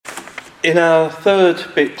In our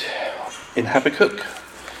third bit in Habakkuk,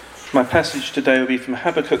 my passage today will be from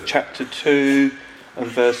Habakkuk chapter 2 and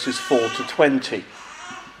verses 4 to 20.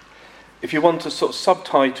 If you want a sort of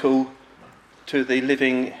subtitle to the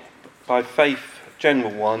Living by Faith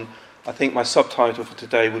general one, I think my subtitle for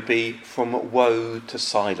today would be From Woe to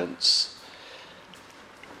Silence.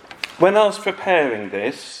 When I was preparing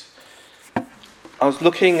this, I was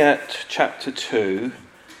looking at chapter 2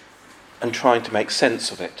 and trying to make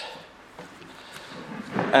sense of it.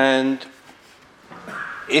 And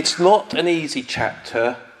it's not an easy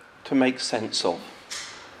chapter to make sense of.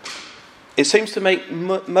 It seems to make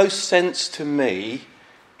most sense to me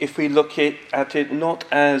if we look at it not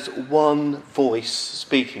as one voice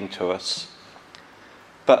speaking to us,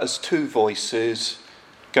 but as two voices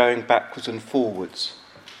going backwards and forwards,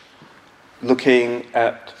 looking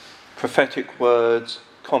at prophetic words,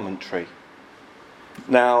 commentary.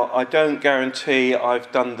 Now, I don't guarantee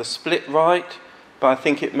I've done the split right, but I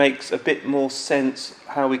think it makes a bit more sense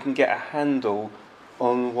how we can get a handle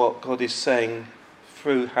on what God is saying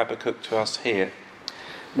through Habakkuk to us here.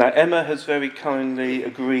 Now, Emma has very kindly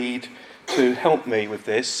agreed to help me with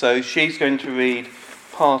this, so she's going to read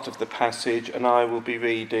part of the passage and I will be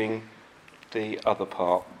reading the other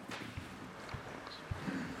part.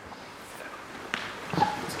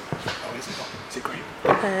 Is it great?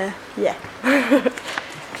 Yeah.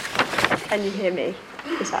 Can you hear me?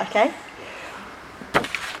 Is that okay?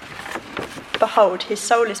 Behold, his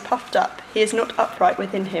soul is puffed up, he is not upright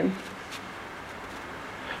within him.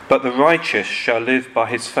 But the righteous shall live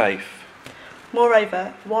by his faith.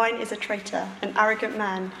 Moreover, wine is a traitor, an arrogant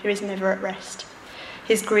man who is never at rest.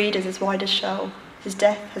 His greed is as wide as Sheol, his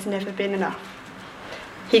death has never been enough.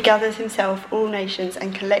 He gathers himself all nations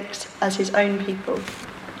and collects as his own people.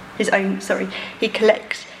 He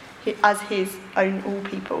collects as his own all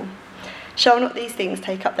people. Shall not these things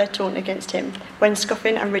take up their taunt against him, when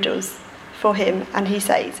scoffing and riddles for him, and he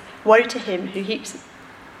says, Woe to him who heaps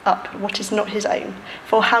up what is not his own,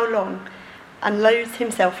 for how long, and loathes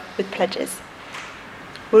himself with pledges.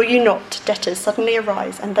 Will you not, debtors, suddenly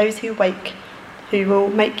arise, and those who wake, who will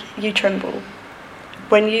make you tremble,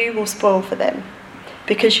 when you will spoil for them?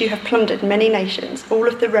 Because you have plundered many nations, all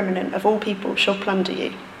of the remnant of all people shall plunder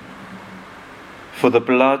you. For the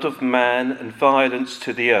blood of man and violence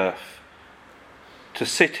to the earth, to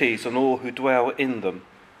cities and all who dwell in them.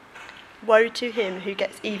 Woe to him who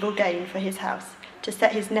gets evil gain for his house, to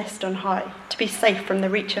set his nest on high, to be safe from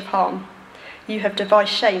the reach of harm. You have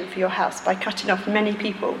devised shame for your house by cutting off many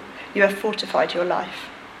people. You have fortified your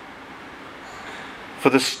life.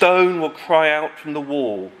 For the stone will cry out from the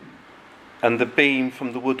wall, and the beam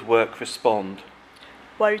from the woodwork respond.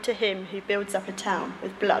 Woe to him who builds up a town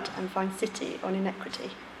with blood and finds city on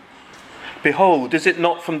iniquity. Behold, is it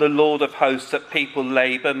not from the Lord of hosts that people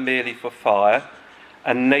labour merely for fire,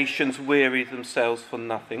 and nations weary themselves for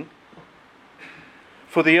nothing?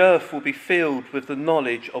 For the earth will be filled with the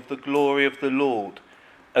knowledge of the glory of the Lord,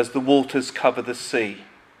 as the waters cover the sea.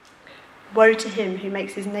 Woe to him who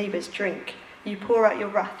makes his neighbours drink. You pour out your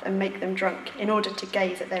wrath and make them drunk, in order to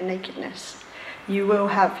gaze at their nakedness. You will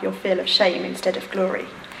have your fill of shame instead of glory.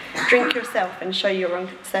 Drink yourself and show your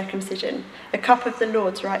uncircumcision. A cup of the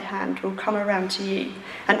Lord's right hand will come around to you,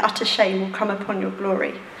 and utter shame will come upon your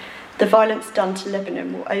glory. The violence done to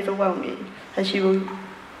Lebanon will overwhelm you, as you will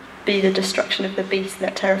be the destruction of the beast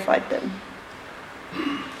that terrified them.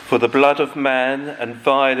 For the blood of man and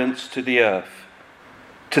violence to the earth,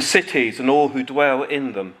 to cities and all who dwell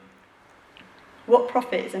in them. What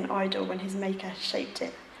profit is an idol when his maker has shaped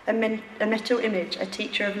it? A metal image, a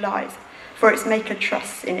teacher of lies, for its maker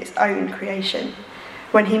trusts in its own creation.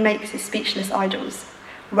 When he makes his speechless idols,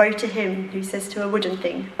 woe to him who says to a wooden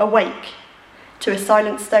thing, Awake! To a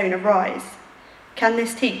silent stone, arise! Can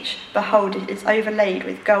this teach? Behold, it is overlaid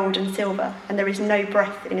with gold and silver, and there is no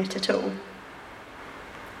breath in it at all.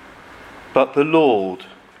 But the Lord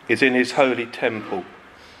is in his holy temple.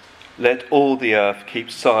 Let all the earth keep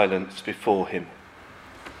silence before him.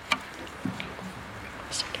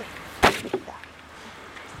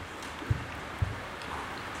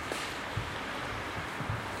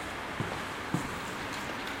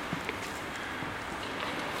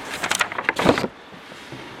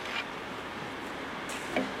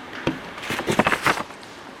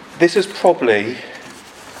 This is probably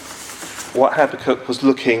what Habakkuk was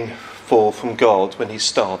looking for from God when he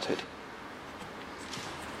started.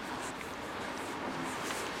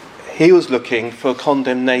 He was looking for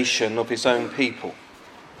condemnation of his own people.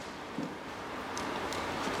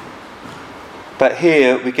 But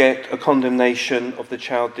here we get a condemnation of the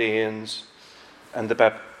Chaldeans and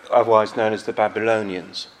otherwise known as the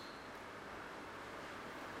Babylonians.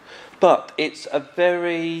 But it's a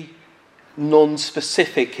very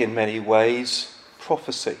non-specific, in many ways,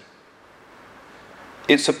 prophecy.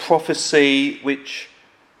 It's a prophecy which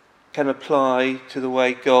can apply to the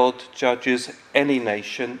way God judges any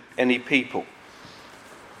nation, any people.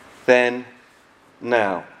 Then,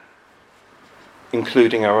 now,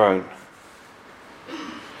 including our own.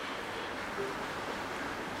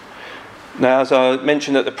 Now, as I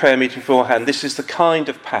mentioned at the prayer meeting beforehand, this is the kind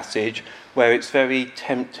of passage where it's very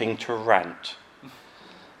tempting to rant.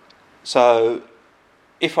 So,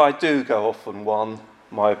 if I do go off on one,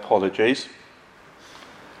 my apologies.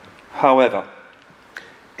 However,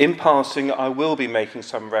 in passing, I will be making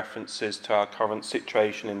some references to our current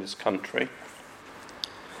situation in this country.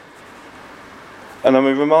 And I'm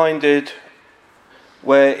reminded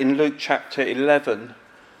where in Luke chapter 11,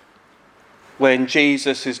 when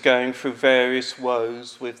Jesus is going through various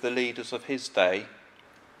woes with the leaders of his day,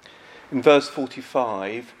 in verse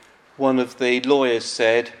 45, one of the lawyers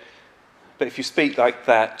said, "But if you speak like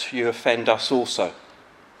that, you offend us also."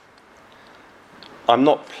 I'm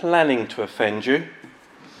not planning to offend you.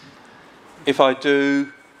 If I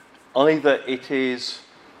do, either it is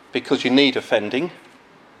because you need offending,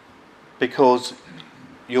 because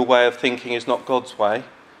your way of thinking is not God's way,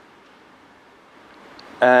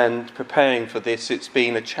 and preparing for this, it's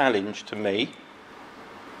been a challenge to me,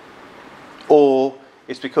 or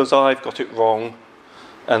it's because I've got it wrong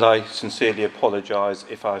and I sincerely apologise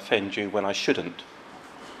if I offend you when I shouldn't.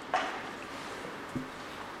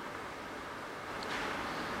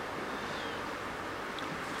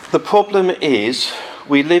 The problem is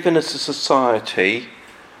we live in a society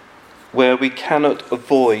where we cannot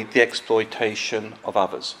avoid the exploitation of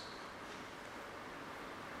others.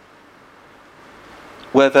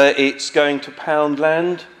 Whether it's going to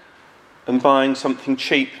Poundland and buying something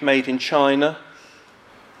cheap made in China,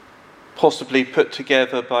 possibly put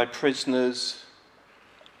together by prisoners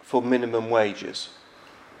for minimum wages.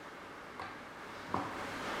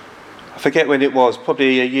 I forget when it was,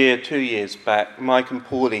 probably a year, 2 years back, Mike and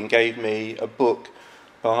Pauline gave me a book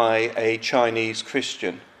by a Chinese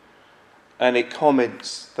Christian. And it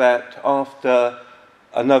comments that after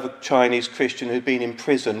another Chinese Christian who'd been in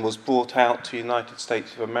prison was brought out to the United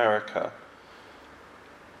States of America,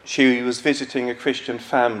 she was visiting a Christian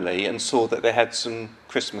family and saw that they had some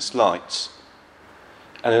Christmas lights.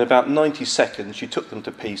 And in about 90 seconds, she took them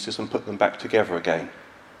to pieces and put them back together again.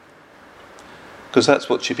 Because that's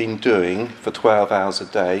what she'd been doing for 12 hours a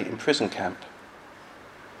day in prison camp.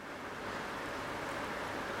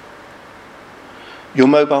 Your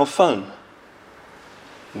mobile phone.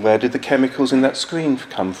 Where did the chemicals in that screen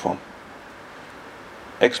come from?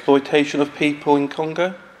 Exploitation of people in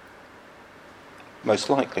Congo? Most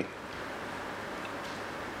likely.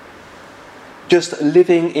 Just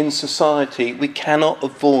living in society, we cannot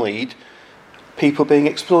avoid people being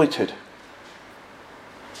exploited.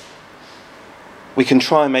 We can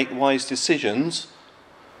try and make wise decisions,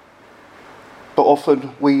 but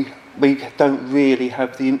often we don't really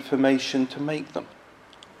have the information to make them.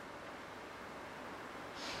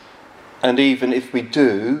 And even if we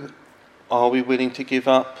do, are we willing to give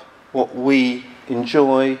up what we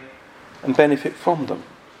enjoy and benefit from them?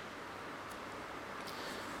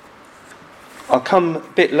 I'll come a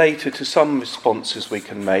bit later to some responses we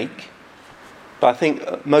can make, but I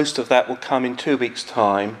think most of that will come in 2 weeks'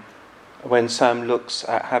 time when Sam looks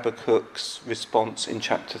at Habakkuk's response in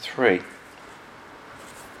chapter 3.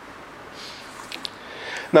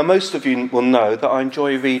 Now, most of you will know that I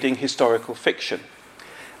enjoy reading historical fiction.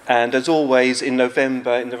 And as always, in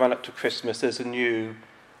November, in the run-up to Christmas, there's a new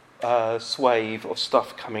swathe of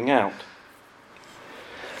stuff coming out.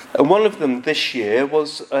 And one of them this year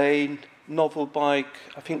was a novel by,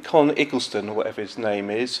 I think, Colin Eggleston, or whatever his name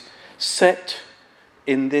is, set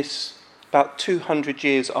in this, about 200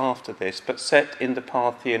 years after this, but set in the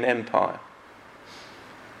Parthian Empire.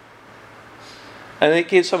 And it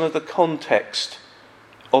gives some of the context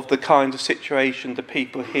of the kind of situation the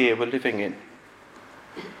people here were living in.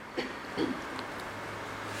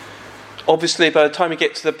 Obviously, by the time we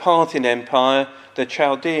get to the Parthian Empire, the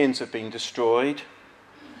Chaldeans have been destroyed.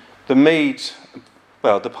 The Medes,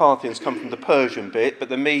 well, the Parthians come from the Persian bit, but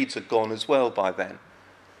the Medes are gone as well by then.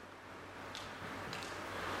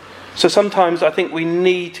 So sometimes I think we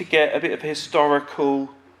need to get a bit of a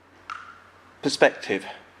historical perspective.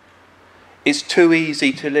 It's too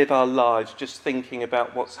easy to live our lives just thinking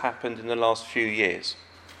about what's happened in the last few years.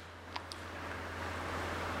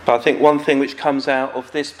 But I think one thing which comes out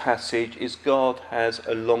of this passage is God has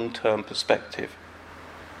a long-term perspective.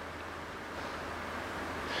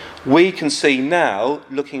 We can see now,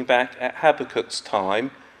 looking back at Habakkuk's time,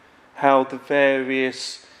 how the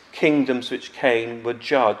various kingdoms which came were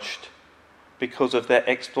judged because of their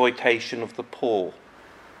exploitation of the poor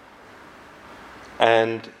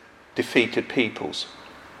and defeated peoples.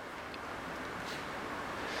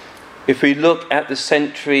 If we look at the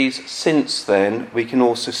centuries since then, we can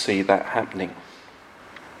also see that happening.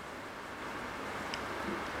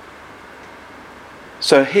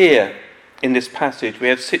 So here, in this passage, we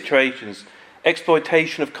have situations: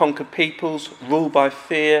 exploitation of conquered peoples, rule by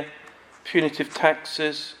fear, punitive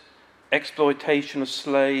taxes, exploitation of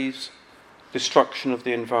slaves, destruction of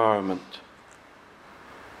the environment.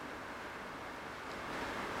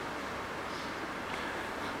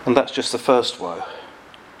 And that's just the first woe.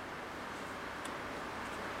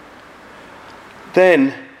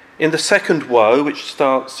 Then, in the second woe, which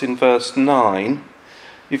starts in verse 9,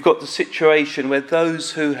 you've got the situation where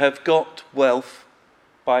those who have got wealth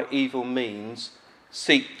by evil means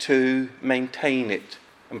seek to maintain it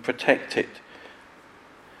and protect it.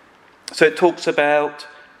 So it talks about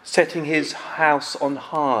setting his house on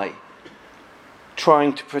high,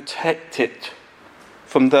 trying to protect it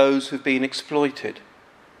from those who've been exploited.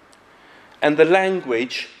 And the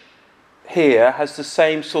language here has the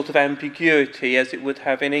same sort of ambiguity as it would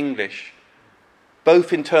have in English,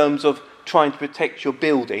 both in terms of trying to protect your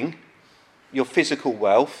building, your physical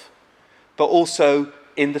wealth, but also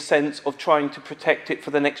in the sense of trying to protect it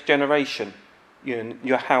for the next generation,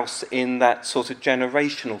 your house in that sort of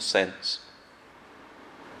generational sense.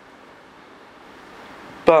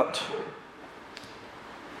 But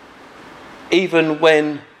even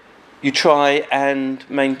when you try and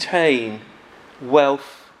maintain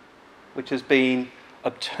wealth which has been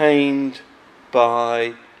obtained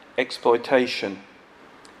by exploitation,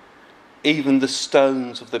 even the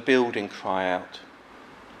stones of the building cry out.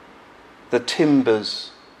 The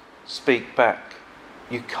timbers speak back.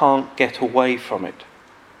 You can't get away from it.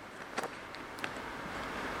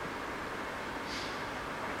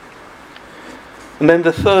 And then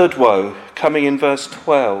the third woe, coming in verse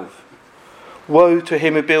 12. Woe to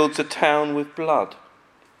him who builds a town with blood.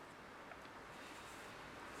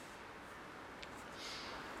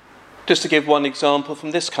 Just to give one example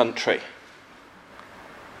from this country.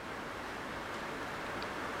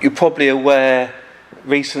 You're probably aware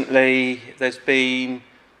recently there's been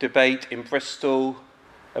debate in Bristol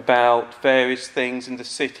about various things in the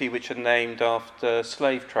city which are named after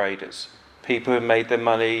slave traders, people who made their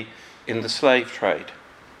money in the slave trade.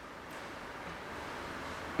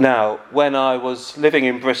 Now, when I was living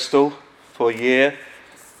in Bristol for a year,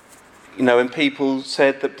 when people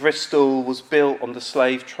said that Bristol was built on the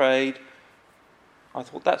slave trade, I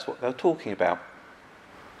thought that's what they were talking about.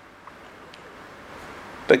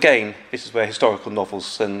 But again, this is where historical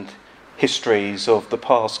novels and histories of the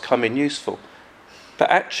past come in useful. But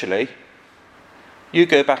actually, you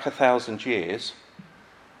go back 1,000 years,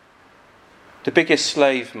 the biggest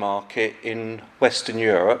slave market in Western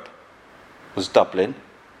Europe was Dublin,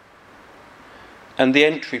 and the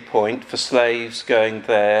entry point for slaves going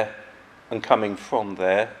there and coming from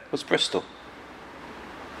there was Bristol.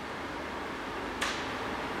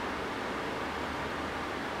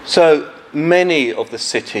 So many of the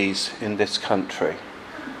cities in this country,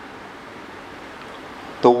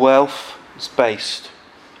 the wealth is based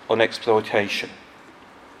on exploitation.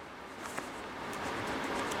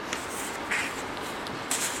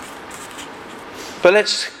 But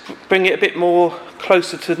let's bring it a bit more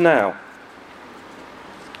closer to now.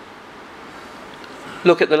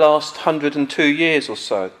 Look at the last 102 years or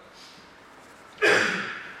so.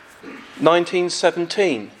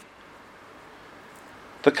 1917,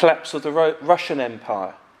 the collapse of the Russian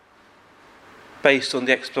Empire, based on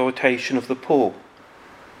the exploitation of the poor.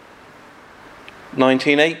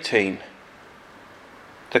 1918,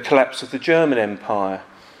 the collapse of the German Empire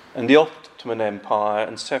and the Ottoman Empire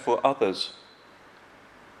and several others,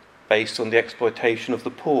 based on the exploitation of the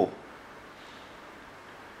poor.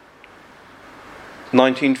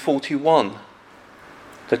 1941,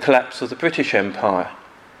 the collapse of the British Empire.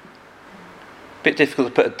 A bit difficult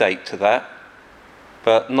to put a date to that,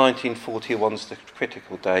 but 1941 is the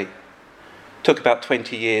critical date. It took about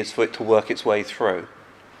 20 years for it to work its way through.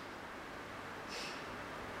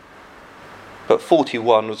 But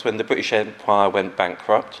 41 was when the British Empire went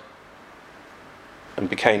bankrupt and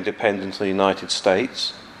became dependent on the United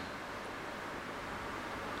States.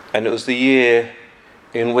 And it was the year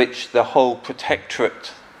in which the whole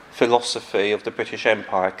protectorate philosophy of the British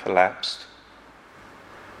Empire collapsed,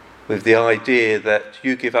 with the idea that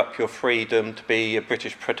you give up your freedom to be a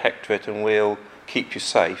British protectorate and we'll keep you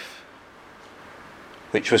safe,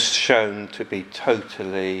 which was shown to be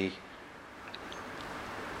totally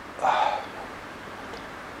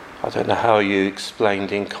I don't know how you explain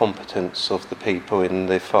the incompetence of the people in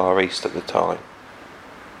the Far East at the time,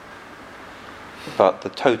 but the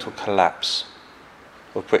total collapse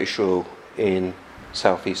of British rule in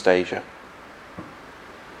Southeast Asia,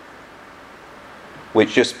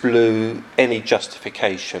 which just blew any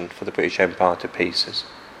justification for the British Empire to pieces.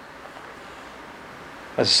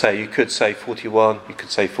 As I say, you could say 41, you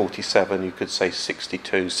could say 47, you could say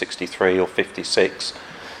 62, 63 or 56.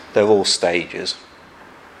 They're all stages.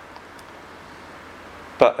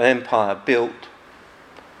 But an empire built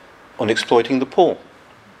on exploiting the poor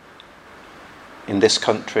in this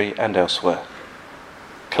country and elsewhere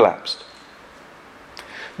collapsed.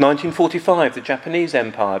 1945, the Japanese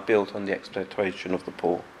Empire built on the exploitation of the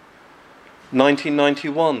poor.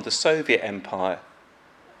 1991, the Soviet Empire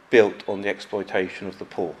built on the exploitation of the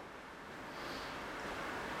poor.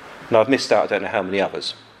 Now, I've missed out, I don't know how many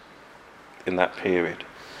others in that period.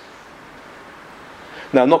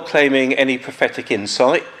 Now, I'm not claiming any prophetic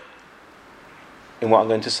insight in what I'm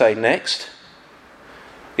going to say next.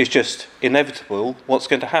 It's just inevitable what's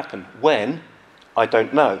going to happen. When? I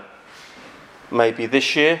don't know. Maybe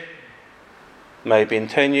this year, maybe in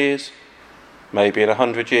 10 years, maybe in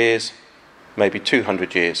 100 years, maybe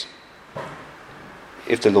 200 years,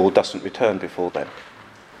 if the Lord doesn't return before then.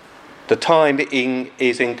 The time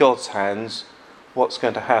is in God's hands. What's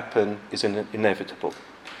going to happen is inevitable.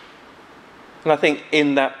 And I think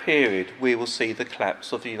in that period we will see the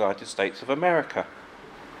collapse of the United States of America.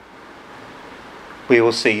 We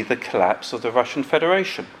will see the collapse of the Russian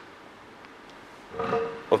Federation,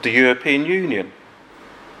 of the European Union,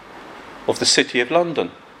 of the City of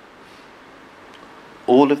London.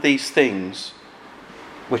 All of these things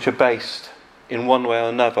which are based in one way or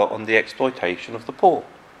another on the exploitation of the poor.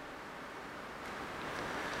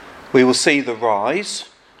 We will see the rise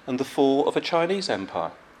and the fall of a Chinese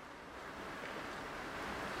empire,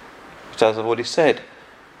 which, as I've already said,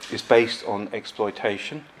 is based on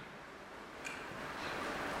exploitation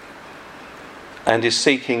and is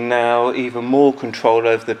seeking now even more control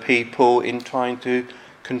over the people in trying to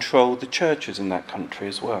control the churches in that country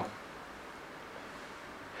as well.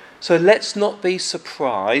 So let's not be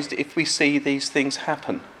surprised if we see these things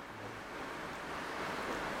happen.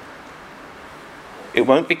 It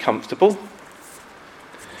won't be comfortable.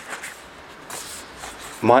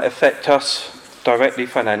 Might affect us directly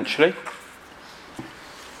financially.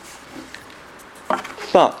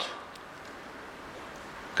 But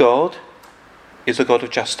God is a God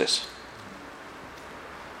of justice.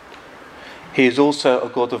 He is also a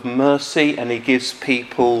God of mercy, and he gives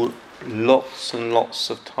people lots and lots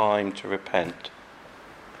of time to repent.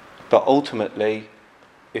 But ultimately,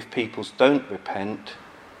 if people don't repent,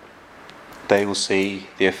 they will see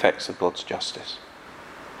the effects of God's justice.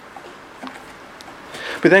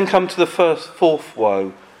 We then come to the fourth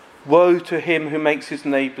woe. Woe to him who makes his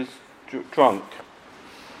neighbours drunk.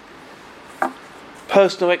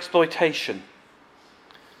 Personal exploitation,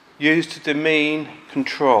 used to demean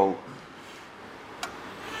control.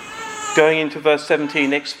 Going into verse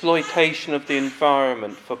 17, exploitation of the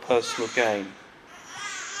environment for personal gain.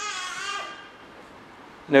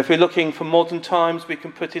 Now, if we're looking for modern times, we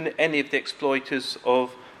can put in any of the exploiters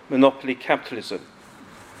of monopoly capitalism.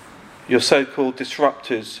 Your so-called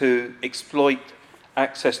disruptors who exploit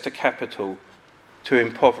access to capital to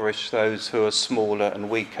impoverish those who are smaller and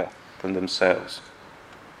weaker than themselves.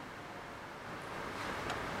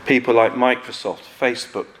 People like Microsoft,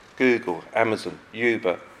 Facebook, Google, Amazon,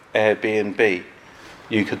 Uber, Airbnb,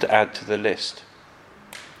 you could add to the list.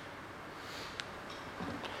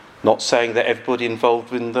 Not saying that everybody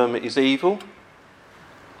involved in them is evil.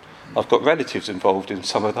 I've got relatives involved in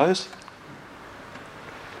some of those.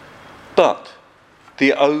 But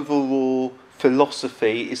the overall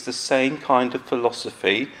philosophy is the same kind of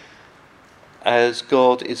philosophy as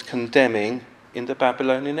God is condemning in the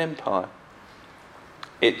Babylonian Empire.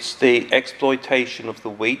 It's the exploitation of the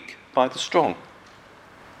weak by the strong.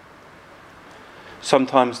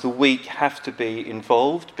 Sometimes the weak have to be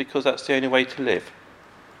involved because that's the only way to live.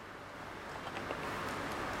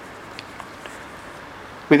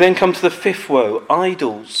 We then come to the fifth woe,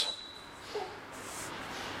 idols,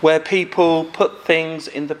 where people put things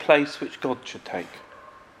in the place which God should take.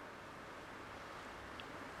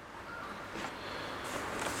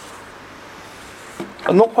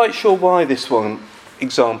 I'm not quite sure why this one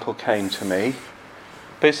example came to me,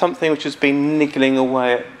 but it's something which has been niggling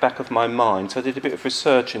away at the back of my mind, so I did a bit of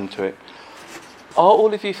research into it. Are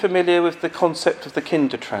all of you familiar with the concept of the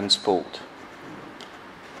Kindertransport?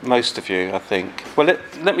 Most of you, I think. Well,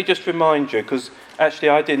 let me just remind you, because actually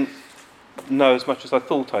I didn't know as much as I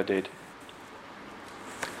thought I did.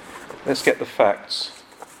 Let's get the facts.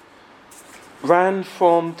 ran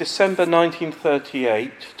from December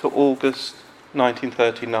 1938 to August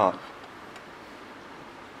 1939.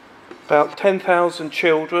 About 10,000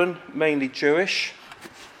 children, mainly Jewish,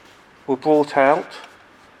 were brought out,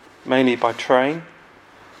 mainly by train,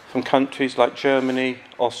 from countries like Germany,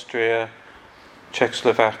 Austria,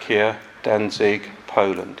 Czechoslovakia, Danzig,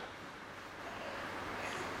 Poland.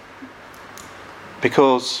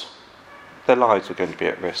 Because their lives were going to be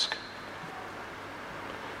at risk.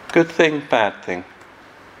 Good thing, bad thing.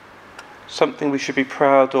 Something we should be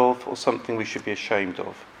proud of or something we should be ashamed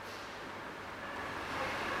of.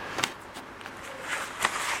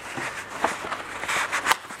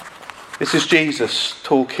 This is Jesus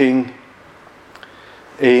talking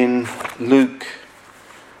in Luke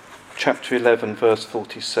chapter 11, verse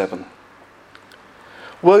 47.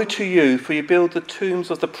 Woe to you, for you build the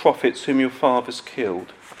tombs of the prophets whom your fathers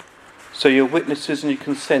killed. So you're witnesses and you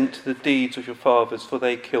consent to the deeds of your fathers, for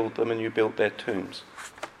they killed them and you built their tombs.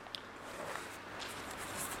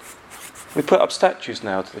 We put up statues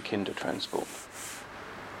now to the Kindertransport.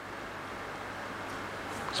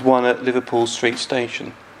 There's one at Liverpool Street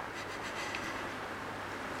Station.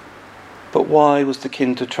 But why was the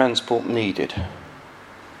Kindertransport needed?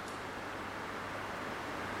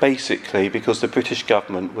 Basically because the British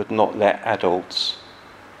government would not let adults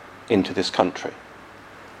into this country.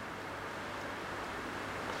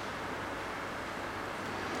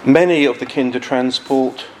 Many of the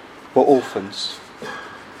Kindertransport were orphans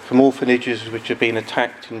from orphanages which had been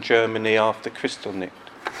attacked in Germany after Kristallnacht.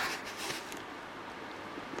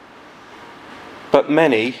 But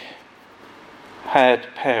many had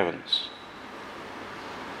parents.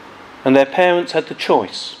 And their parents had the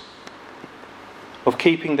choice of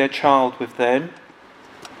keeping their child with them,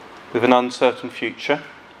 with an uncertain future,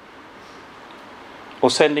 or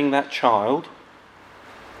sending that child,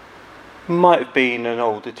 might have been an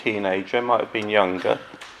older teenager, might have been younger,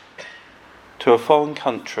 to a foreign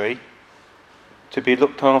country to be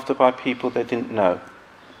looked after by people they didn't know.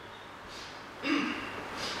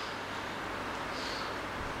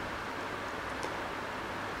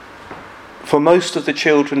 For most of the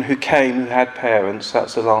children who came who had parents,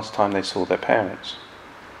 that's the last time they saw their parents.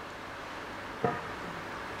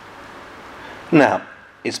 Now,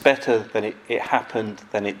 it's better that it happened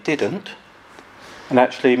than it didn't. And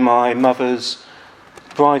actually my mother's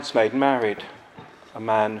bridesmaid married a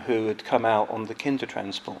man who had come out on the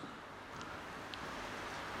Kindertransport.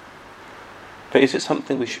 But is it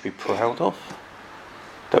something we should be proud of?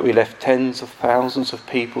 That we left tens of thousands of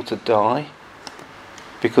people to die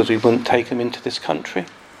because we wouldn't take them into this country?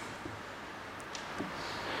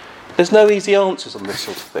 There's no easy answers on this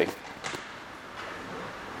sort of thing.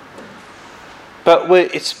 But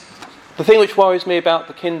the thing which worries me about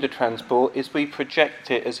the Kindertransport is we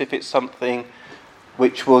project it as if it's something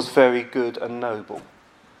which was very good and noble.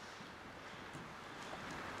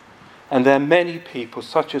 And there are many people,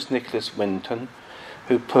 such as Nicholas Winton,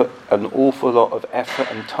 who put an awful lot of effort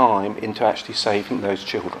and time into actually saving those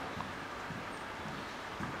children.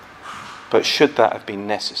 But should that have been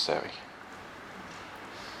necessary?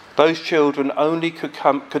 Those children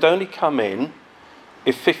could only come in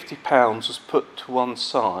if £50 was put to one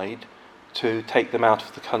side to take them out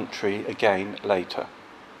of the country again later.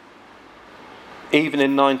 Even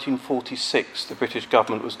in 1946, the British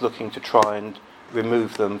government was looking to try and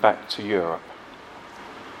remove them back to Europe.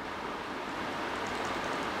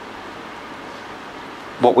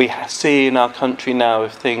 What we see in our country now are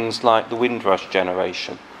things like the Windrush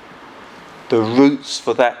generation. The roots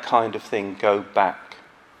for that kind of thing go back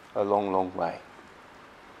a long, long way.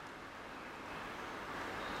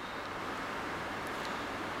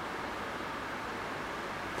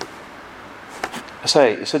 I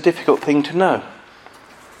say, it's a difficult thing to know.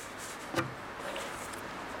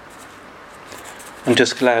 I'm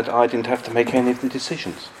just glad I didn't have to make any of the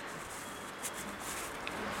decisions.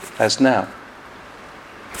 As now.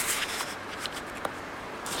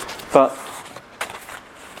 But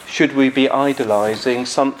should we be idolising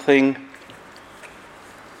something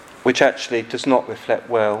which actually does not reflect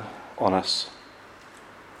well on us?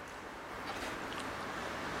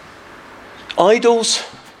 Idols,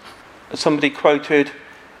 as somebody quoted,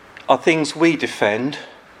 are things we defend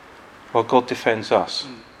while God defends us.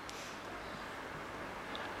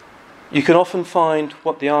 You can often find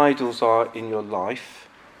what the idols are in your life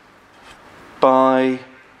by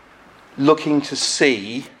looking to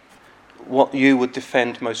see what you would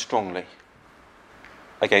defend most strongly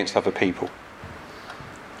against other people.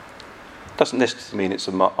 Doesn't necessarily mean it's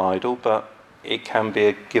an idol, but it can be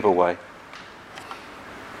a giveaway.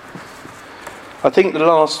 I think the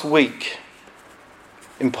last week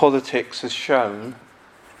in politics has shown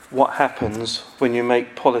what happens when you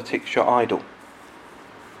make politics your idol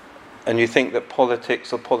and you think that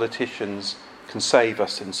politics or politicians can save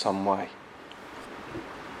us in some way.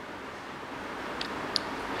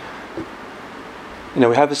 You know,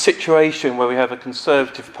 we have a situation where we have a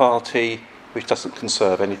Conservative Party which doesn't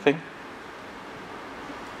conserve anything,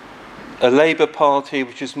 a Labour Party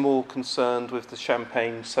which is more concerned with the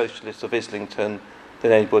champagne socialists of Islington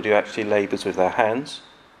than anybody who actually labours with their hands,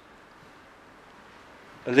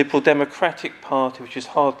 a Liberal Democratic Party which is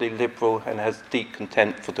hardly liberal and has deep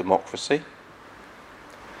contempt for democracy,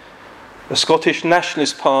 a Scottish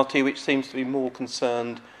Nationalist Party which seems to be more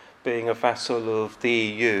concerned being a vassal of the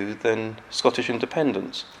EU than Scottish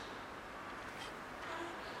independence.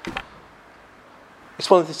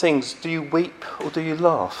 It's one of the things, do you weep or do you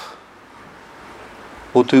laugh?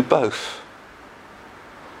 Or do both?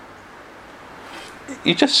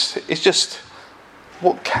 It's just,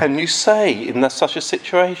 what can you say in such a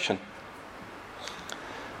situation?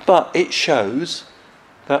 But it shows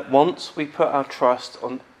that once we put our trust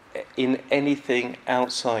in anything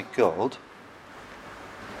outside God,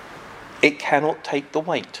 it cannot take the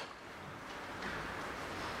weight.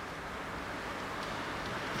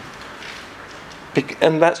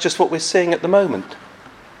 And that's just what we're seeing at the moment.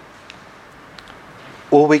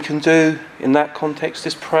 All we can do in that context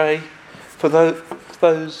is pray for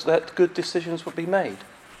those that good decisions will be made.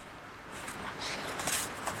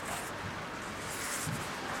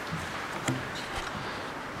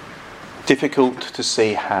 Difficult to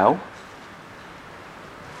see how.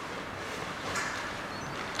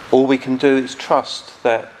 All we can do is trust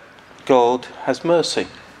that God has mercy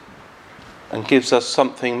and gives us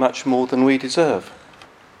something much more than we deserve.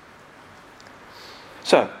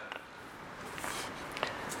 So,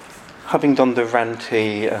 having done the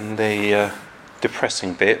ranty and the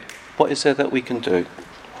depressing bit, what is there that we can do?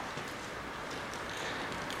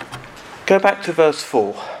 Go back to verse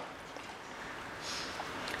 4.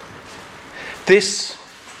 This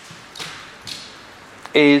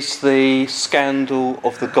is the scandal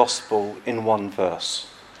of the gospel in one verse.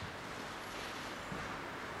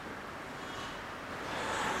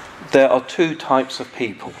 There are two types of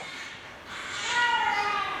people.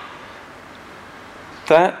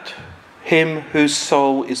 That him whose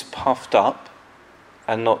soul is puffed up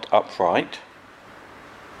and not upright,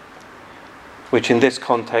 which in this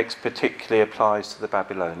context particularly applies to the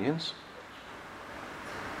Babylonians,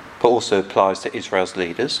 but also applies to Israel's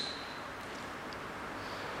leaders,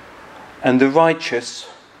 and the righteous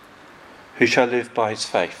who shall live by his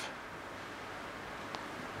faith.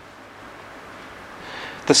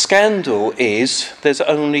 The scandal is there's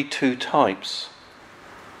only two types.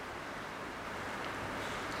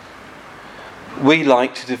 We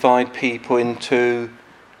like to divide people into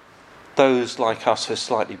those like us who are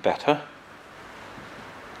slightly better,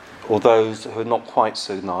 or those who are not quite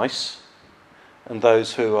so nice, and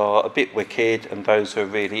those who are a bit wicked, and those who are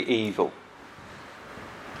really evil.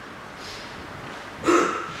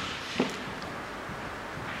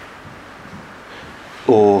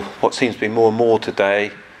 Or what seems to be more and more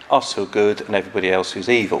today, us who are good and everybody else who's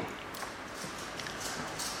evil.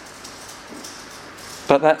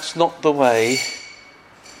 But that's not the way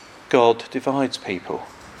God divides people.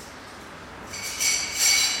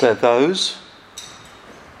 There are those.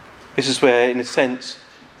 This is where, in a sense,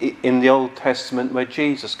 in the Old Testament, where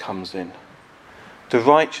Jesus comes in. The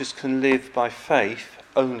righteous can live by faith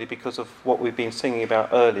only because of what we've been singing about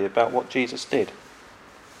earlier, about what Jesus did.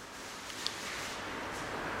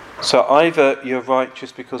 So either you're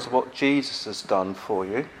righteous because of what Jesus has done for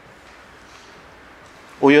you,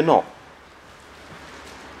 or you're not.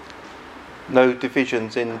 No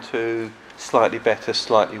divisions into slightly better,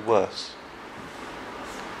 slightly worse.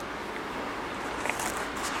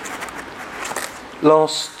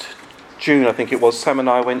 Last June, I think it was, Sam and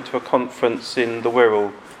I went to a conference in the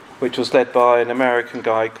Wirral, which was led by an American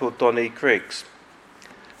guy called Donnie Griggs,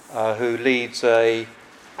 who leads a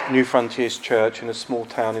New Frontiers Church in a small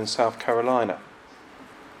town in South Carolina.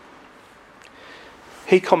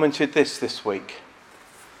 He commented this week.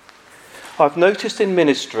 I've noticed in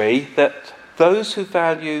ministry that those who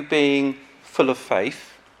value being full of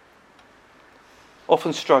faith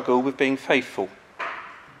often struggle with being faithful.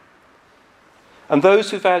 And those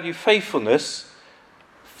who value faithfulness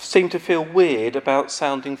seem to feel weird about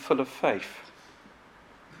sounding full of faith.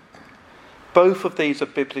 Both of these are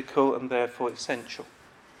biblical and therefore essential.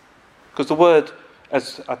 Because the word,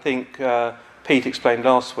 as I think Pete explained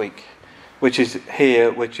last week, which is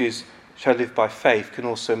here, which is shall live by faith, can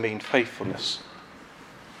also mean faithfulness.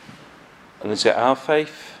 And is it our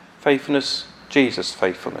faithfulness, Jesus'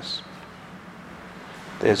 faithfulness?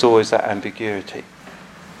 There's always that ambiguity.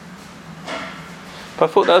 But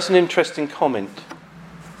I thought that was an interesting comment.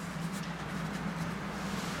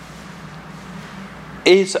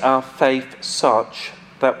 Is our faith such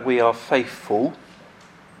that we are faithful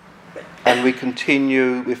and we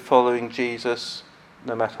continue with following Jesus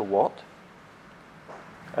no matter what?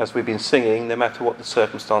 As we've been singing, no matter what the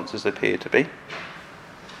circumstances appear to be.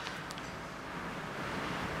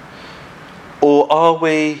 Or are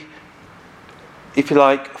we, if you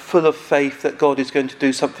like, full of faith that God is going to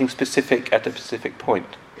do something specific at a specific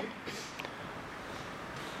point?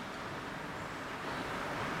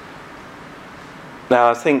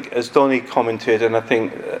 Now, I think, as Donnie commented, and I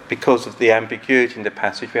think because of the ambiguity in the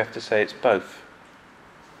passage, we have to say it's both.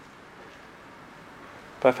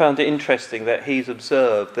 But I found it interesting that he's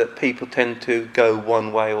observed that people tend to go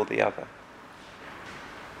one way or the other.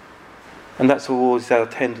 And that's always our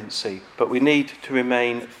tendency. But we need to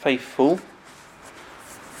remain faithful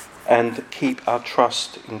and keep our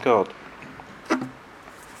trust in God.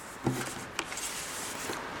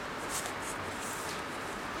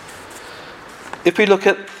 If we look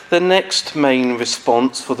at the next main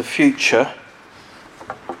response for the future,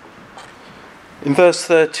 in verse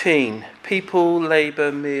 13, people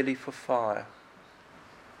labour merely for fire.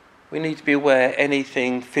 We need to be aware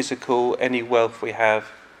anything physical, any wealth we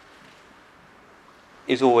have,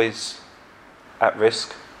 is always at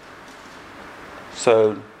risk.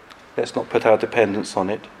 So let's not put our dependence on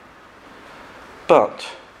it. But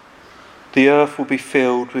the earth will be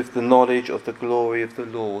filled with the knowledge of the glory of the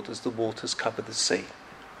Lord as the waters cover the sea.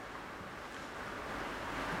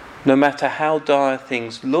 No matter how dire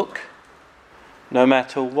things look, no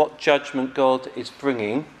matter what judgment God is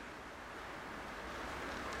bringing,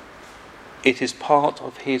 it is part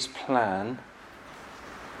of his plan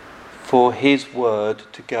for his word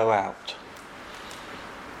to go out.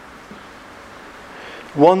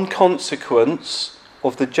 One consequence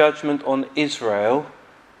of the judgment on Israel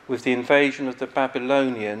with the invasion of the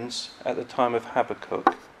Babylonians at the time of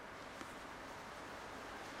Habakkuk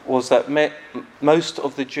was that most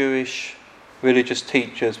of the Jewish religious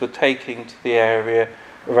teachers were taking to the area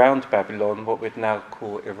around Babylon, what we'd now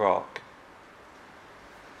call Iraq.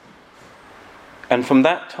 And from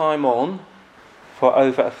that time on, for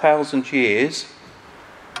over 1,000 years,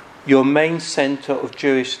 your main centre of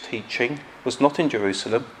Jewish teaching was not in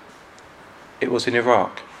Jerusalem, it was in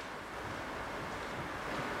Iraq.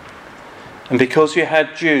 And because you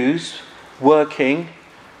had Jews working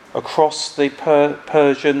across the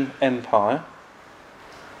Persian Empire,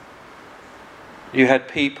 you had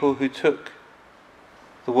people who took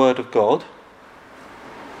the word of God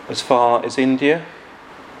as far as India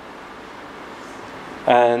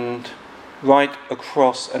and right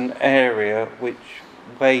across an area which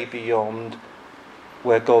way beyond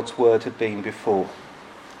where God's word had been before.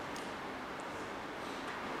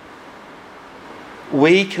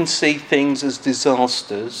 We can see things as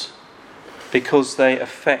disasters because they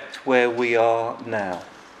affect where we are now.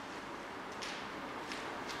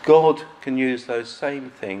 God can use those same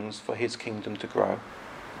things for his kingdom to grow.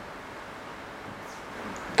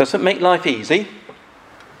 Doesn't make life easy.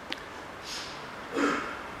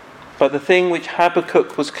 But the thing which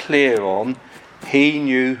Habakkuk was clear on, he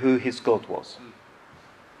knew who his God was.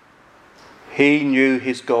 He knew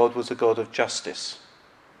his God was a God of justice.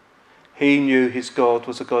 He knew his God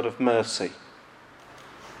was a God of mercy.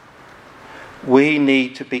 We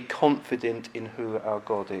need to be confident in who our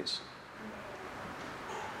God is.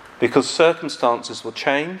 Because circumstances will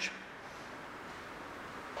change.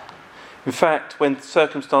 In fact, when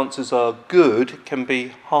circumstances are good, it can be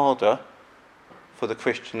harder for the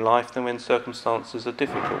Christian life than when circumstances are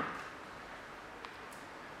difficult.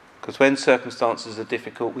 Because when circumstances are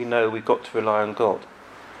difficult, we know we've got to rely on God.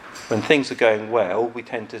 When things are going well, we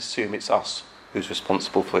tend to assume it's us who's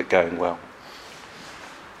responsible for it going well.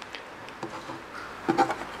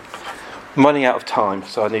 I'm running out of time,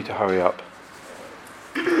 so I need to hurry up.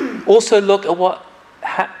 Also look at what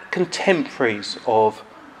contemporaries of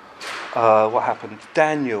what happened.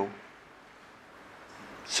 Daniel,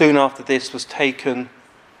 soon after this, was taken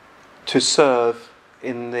to serve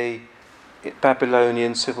in the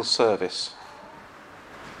Babylonian civil service.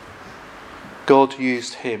 God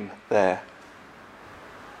used him there.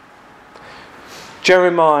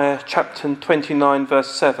 Jeremiah chapter 29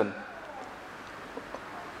 verse 7.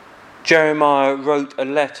 Jeremiah wrote a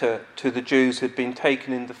letter to the Jews who had been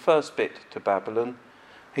taken in the first bit to Babylon.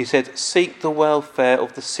 He said, "Seek the welfare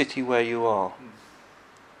of the city where you are."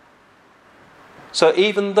 So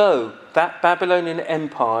even though that Babylonian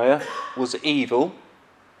empire was evil,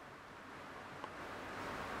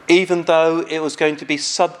 even though it was going to be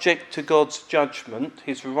subject to God's judgment,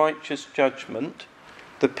 his righteous judgment,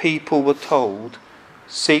 the people were told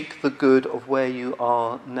Seek the good of where you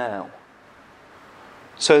are now.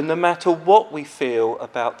 So no matter what we feel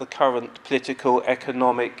about the current political,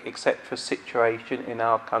 economic, etc. situation in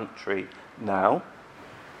our country now,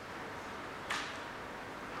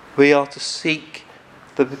 we are to seek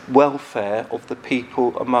the welfare of the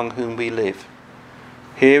people among whom we live,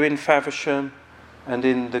 here in Faversham and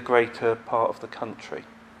in the greater part of the country,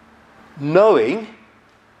 knowing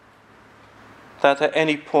that at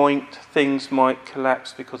any point things might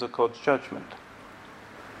collapse because of God's judgment.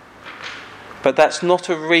 But that's not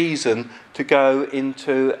a reason to go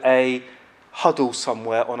into a huddle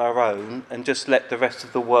somewhere on our own and just let the rest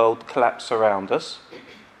of the world collapse around us.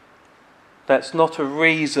 That's not a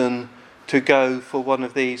reason to go for one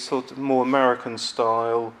of these sort of more American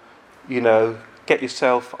style, get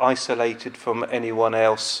yourself isolated from anyone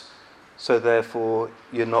else, so therefore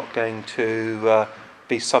you're not going to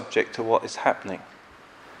be subject to what is happening.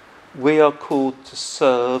 We are called to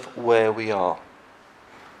serve where we are,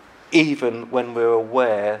 even when we're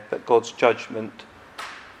aware that God's judgment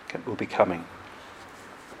will be coming.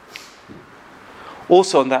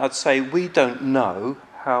 Also on that, I'd say we don't know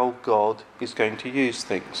how God is going to use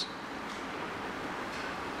things.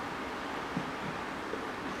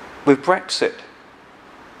 With Brexit,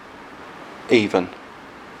 even,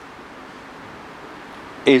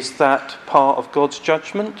 is that part of God's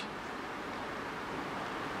judgment?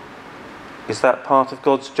 Is that part of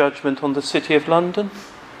God's judgment on the City of London?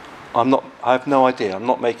 I have no idea. I'm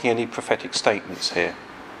not making any prophetic statements here.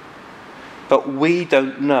 But we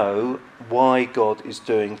don't know why God is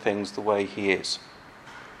doing things the way he is.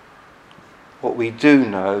 What we do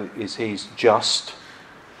know is he's just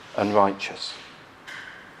and righteous.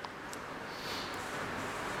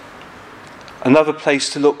 Another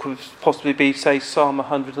place to look would possibly be, say, Psalm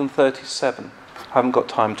 137. I haven't got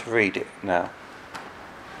time to read it now.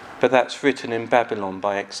 But that's written in Babylon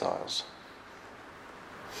by exiles.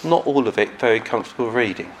 Not all of it very comfortable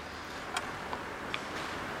reading.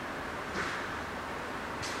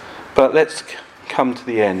 But let's come to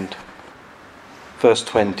the end. Verse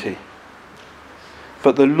 20.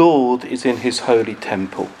 But the Lord is in his holy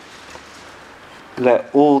temple.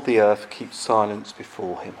 Let all the earth keep silence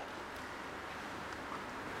before him.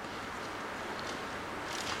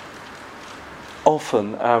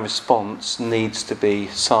 Often our response needs to be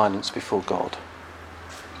silence before God.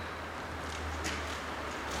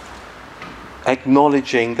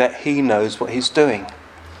 Acknowledging that he knows what he's doing.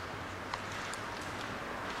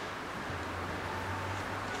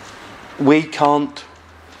 We can't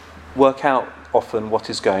work out often what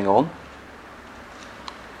is going on,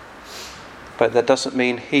 but that doesn't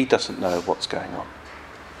mean he doesn't know what's going on.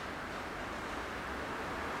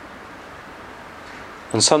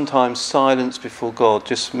 And sometimes silence before God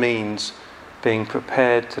just means being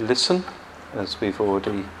prepared to listen, as we've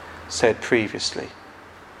already said previously.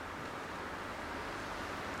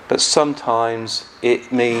 But sometimes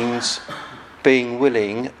it means being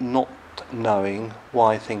willing, not knowing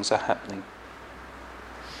why things are happening.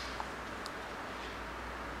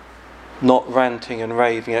 Not ranting and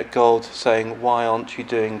raving at God, saying, why aren't you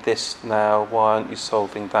doing this now? Why aren't you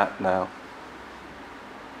solving that now?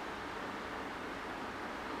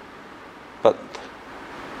 But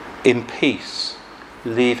in peace,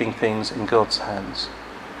 leaving things in God's hands,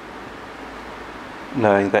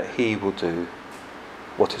 knowing that he will do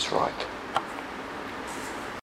what is right.